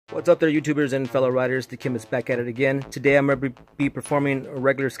What's up there, YouTubers and fellow riders? The Kim is back at it again. Today I'm going to be performing a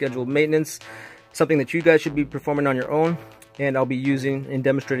regular scheduled maintenance, something that you guys should be performing on your own, and I'll be using and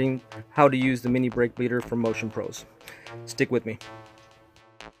demonstrating how to use the mini brake bleeder from Motion Pros. Stick with me.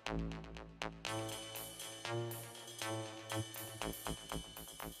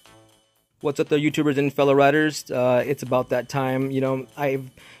 What's up there, YouTubers and fellow riders? It's about that time. You know,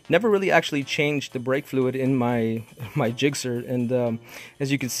 I've never really actually changed the brake fluid in my Gixxer, and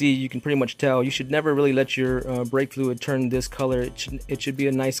as you can see, you can pretty much tell you should never really let your brake fluid turn this color. It should be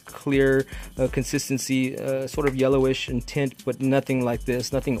a nice clear consistency, sort of yellowish in tint, but nothing like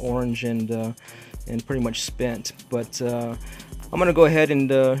this, nothing orange and pretty much spent. But I'm gonna go ahead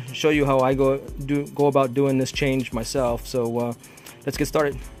and show you how I go about doing this change myself. So let's get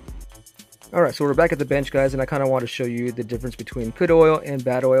started. Alright, so we're back at the bench, guys, and I kind of want to show you the difference between good oil and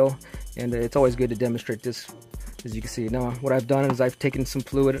bad oil, and it's always good to demonstrate this, as you can see. Now, what I've done is I've taken some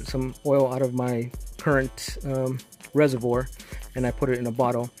fluid, some oil out of my current reservoir, and I put it in a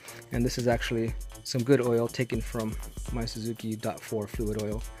bottle, and this is actually some good oil taken from my Suzuki .4 fluid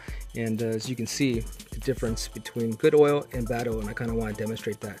oil. And as you can see, the difference between good oil and bad oil, and I kind of want to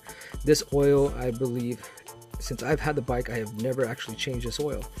demonstrate that. This oil, I believe, since I've had the bike, I have never actually changed this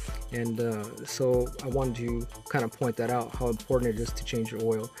oil, and so I wanted to kind of point that out, how important it is to change your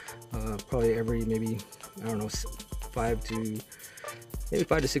oil probably every, maybe, I don't know, 5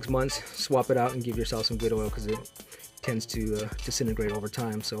 to 6 months. Swap it out and give yourself some good oil, because it tends to disintegrate over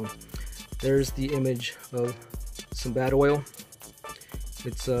time. So there's the image of some bad oil.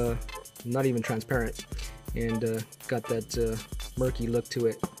 It's not even transparent, and got that murky look to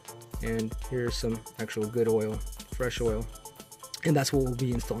it. And here's some actual good oil, fresh oil, and that's what we'll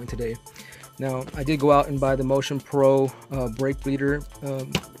be installing today. Now, I did go out and buy the Motion Pro brake bleeder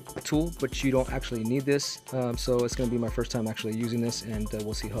tool, but you don't actually need this, so it's going to be my first time actually using this, and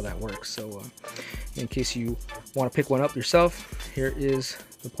we'll see how that works. So in case you want to pick one up yourself, here is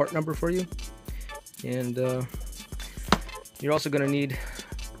the part number for you, and you're also going to need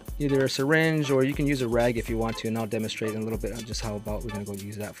either a syringe, or you can use a rag if you want to, and I'll demonstrate in a little bit just how about we're going to go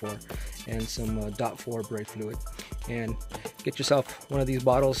use that for, and some .4 brake fluid. And get yourself one of these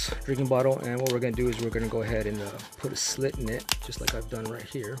bottles, drinking bottle, and what we're going to do is we're going to go ahead and put a slit in it, just like I've done right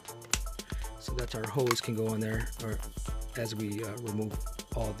here, so that our hose can go in there, or as we remove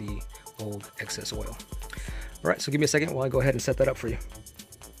all the old excess oil. Alright, so give me a second while I go ahead and set that up for you.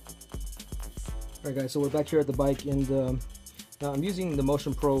 Alright guys, so we're back here at the bike, and now I'm using the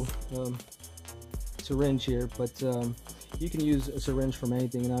Motion Pro syringe here, but you can use a syringe from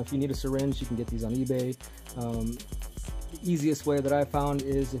anything. Now, if you need a syringe, you can get these on eBay. The easiest way that I found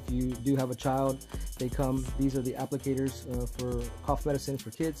is if you do have a child, these are the applicators for cough medicine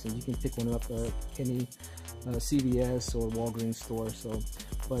for kids, and you can pick one up at any CVS or Walgreens store. So,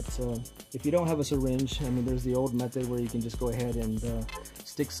 but if you don't have a syringe, I mean, there's the old method where you can just go ahead and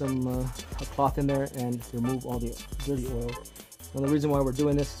stick a cloth in there and remove all the dirty oil. And the reason why we're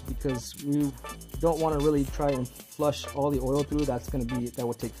doing this is because we don't want to really try and flush all the oil through. That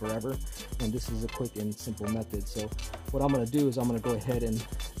would take forever, and this is a quick and simple method. So what I'm going to do is I'm going to go ahead and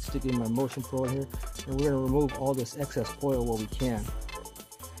stick in my Motion Pro here, and we're going to remove all this excess oil where we can,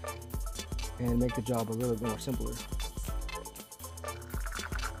 and make the job a little bit more simpler.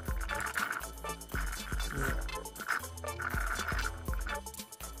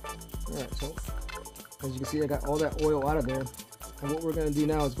 Alright, so as you can see, I got all that oil out of there. And what we're going to do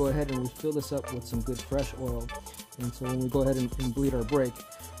now is go ahead and refill this up with some good fresh oil. And so when we go ahead and bleed our brake,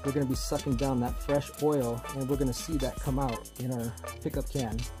 we're going to be sucking down that fresh oil, and we're going to see that come out in our pickup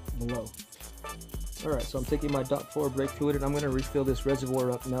can below. Alright, so I'm taking my .4 brake fluid, and I'm going to refill this reservoir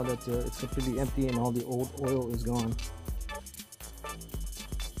up now that it's completely empty and all the old oil is gone.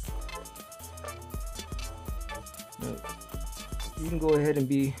 Now, you can go ahead and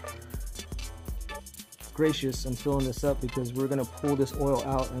be gracious in filling this up, because we're going to pull this oil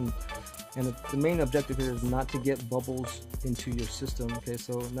out, and the main objective here is not to get bubbles into your system. Okay,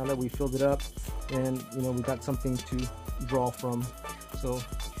 so now that we filled it up, and you know, we got something to draw from, so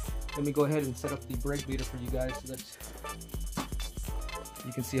let me go ahead and set up the brake bleeder for you guys so that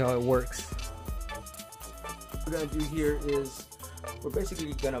you can see how it works. What we're going to do here is we're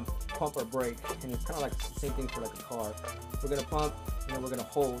basically going to pump our brake, and it's kind of like the same thing for like a car. We're going to pump, and then we're going to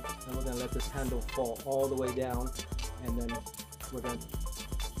hold, and we're going to let this handle fall all the way down, and then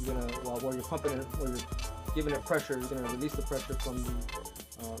while you're pumping it, or you're giving it pressure, you're going to release the pressure from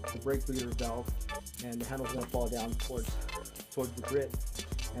the brake bleeder valve, and the handle's going to fall down towards the grit.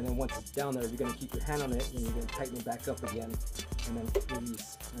 And then once it's down there, you're going to keep your hand on it, and you're going to tighten it back up again, and then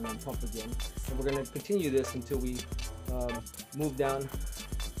release, and then pump again. And we're going to continue this until we move down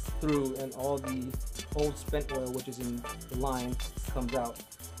through, and all the old spent oil, which is in the line, comes out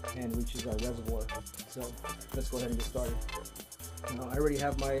and reaches our reservoir. So let's go ahead and get started. Now, I already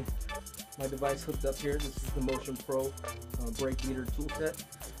have my device hooked up here. This is the Motion Pro brake leader tool set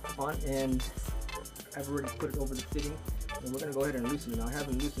on, and I've already put it over the fitting, and we're going to go ahead and loosen it. Now, I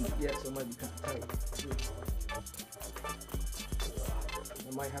haven't loosened it yet, so it might be kind of tight.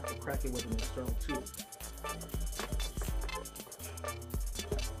 I might have to crack it with an external tool.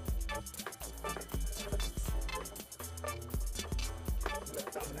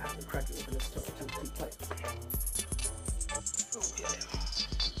 I'm going to have to crack it with an external tool, too tight. Okay.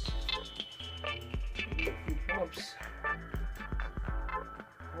 A few pumps.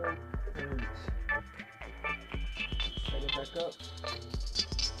 And tighten it back up.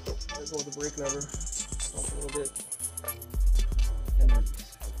 Let go of the brake lever. Pump a little bit. And release.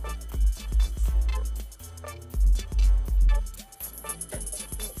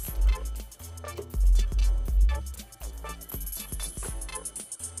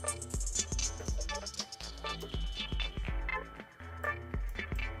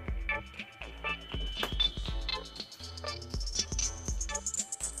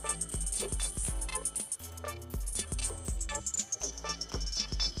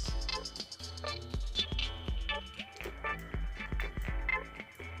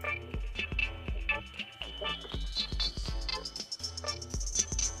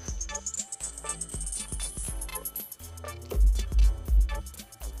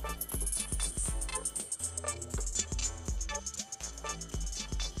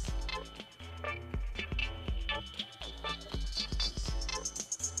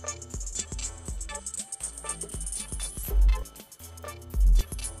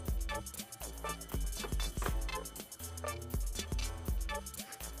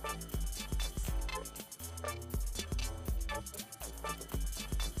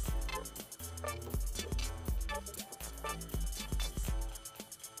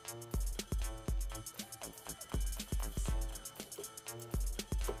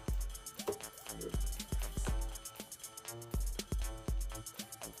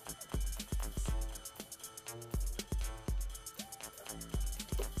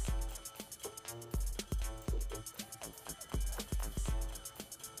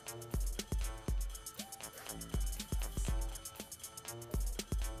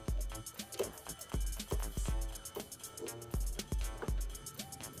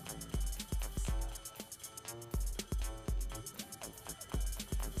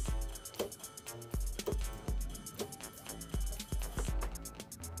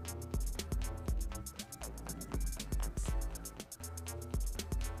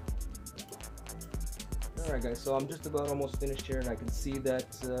 Alright guys, so I'm just about almost finished here, and I can see that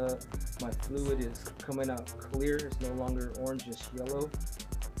my fluid is coming out clear. It's no longer orange, just yellow,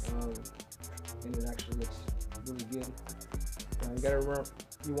 and it actually looks really good.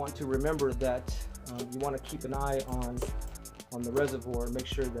 You want to remember that you want to keep an eye on the reservoir. Make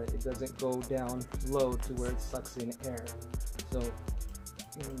sure that it doesn't go down low to where it sucks in air. So,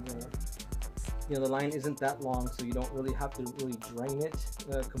 you know, the line isn't that long, so you don't really have to really drain it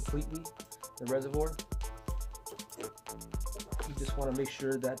completely, the reservoir. You just want to make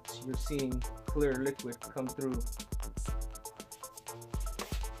sure that you're seeing clear liquid come through.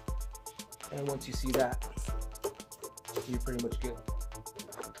 And once you see that, you're pretty much good.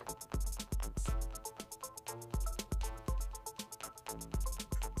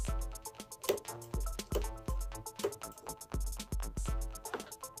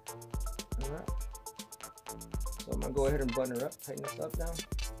 Alright. So I'm going to go ahead and button her up, tighten this up now.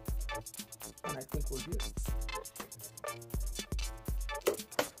 And I think we're good.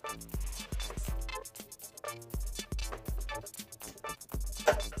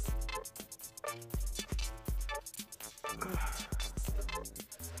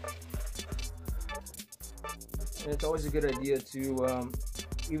 And it's always a good idea to,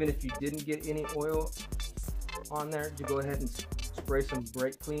 even if you didn't get any oil on there, to go ahead and spray some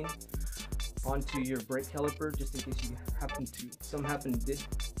brake clean onto your brake caliper, just in case you did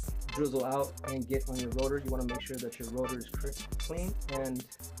drizzle out and get on your rotor. You want to make sure that your rotor is clean and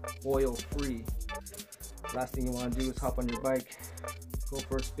oil free. Last thing you want to do is hop on your bike, go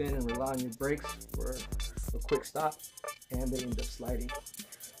for a spin, and rely on your brakes for a quick stop, and they end up sliding.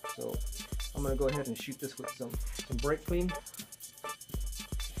 So I'm going to go ahead and shoot this with some brake clean.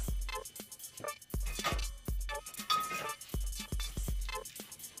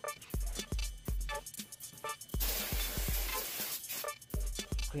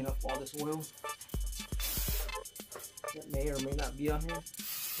 Clean up all this oil that may or may not be on here,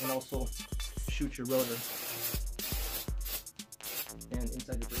 and also shoot your rotor and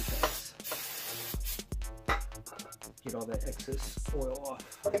inside your brake pad. get all that excess oil off.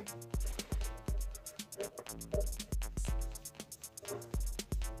 Alright. So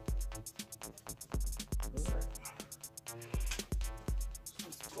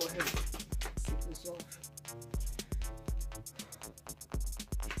let's go ahead and take this off.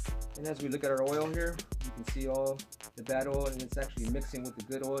 And as we look at our oil here, you can see all the bad oil, and it's actually mixing with the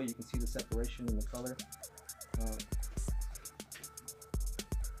good oil. You can see the separation in the color.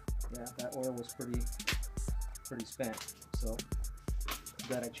 Yeah, that oil was pretty spent, so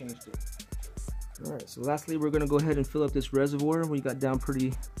glad I changed it. All right, so lastly, we're gonna go ahead and fill up this reservoir. We got down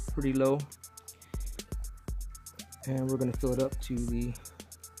pretty low, and we're gonna fill it up to the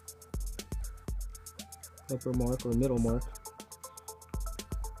upper mark or middle mark.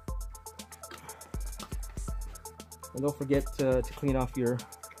 And don't forget to clean off your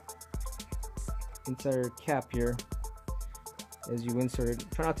entire cap here as you insert it.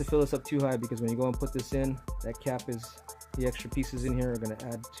 Try not to fill this up too high, because when you go and put this in, that cap is, the extra pieces in here are going to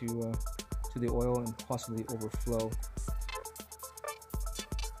add to the oil and possibly overflow.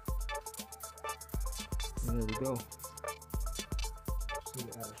 And there we go. So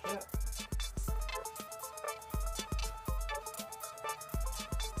add a cap.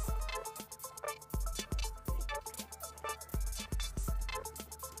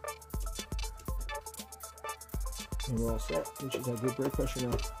 And we're all set. We should have good brake pressure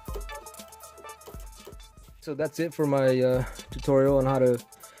now. So that's it for my tutorial on how to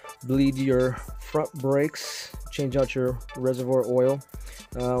bleed your front brakes, change out your reservoir oil.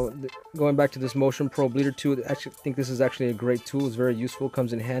 Going back to this Motion Pro bleeder tool, I actually think this is actually a great tool. It's very useful,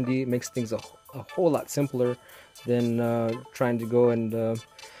 comes in handy. It makes things a whole lot simpler than trying to go and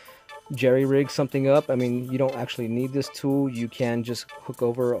jerry rig something up. I mean, you don't actually need this tool. You can just hook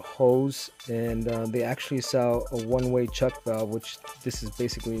over a hose, and they actually sell a one-way chuck valve, which this is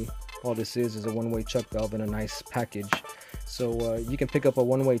basically all this is a one-way chuck valve in a nice package. So you can pick up a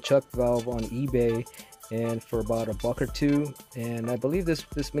one-way chuck valve on eBay and for about $1 or $2, and I believe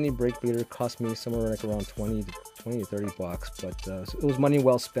this mini brake bleeder cost me somewhere like around 20 to 30 bucks, but so it was money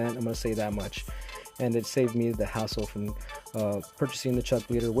well spent, I'm gonna say that much. And it saved me the hassle from purchasing the chuck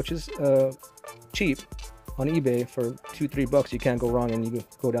bleeder, which is cheap on eBay for $2-3 bucks. You can't go wrong, and you can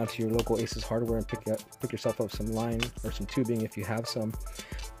go down to your local Aces Hardware and pick yourself up some line or some tubing if you have some.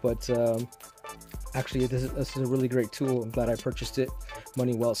 But actually, this is a really great tool. I'm glad I purchased it.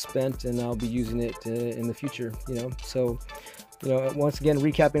 Money well spent, and I'll be using it in the future. You know, so. You know, once again,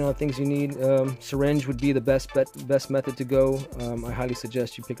 recapping on things you need, syringe would be the best method to go. I highly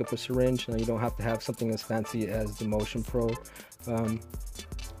suggest you pick up a syringe. Now, you don't have to have something as fancy as the Motion Pro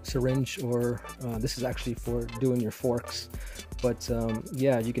syringe, or this is actually for doing your forks. But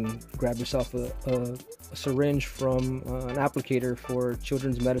yeah, you can grab yourself a syringe from an applicator for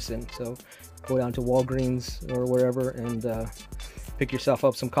children's medicine. So go down to Walgreens or wherever and pick yourself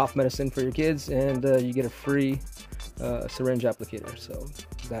up some cough medicine for your kids, and you get a free syringe applicator. So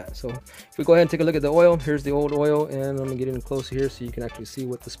if we go ahead and take a look at the oil, here's the old oil, and I'm gonna get in closer here so you can actually see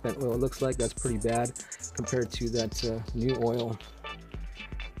what the spent oil looks like. That's pretty bad compared to that new oil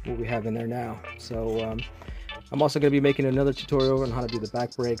what we have in there now. So I'm also going to be making another tutorial on how to do the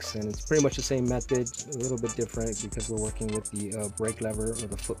back brakes, and it's pretty much the same method, a little bit different because we're working with the brake lever or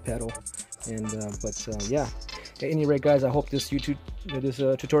the foot pedal. And yeah, at any rate, guys, I hope this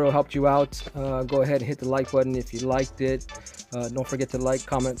tutorial helped you out. Go ahead and hit the like button if you liked it. Don't forget to like,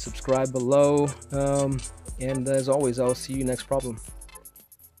 comment, subscribe below, and as always, I'll see you next problem.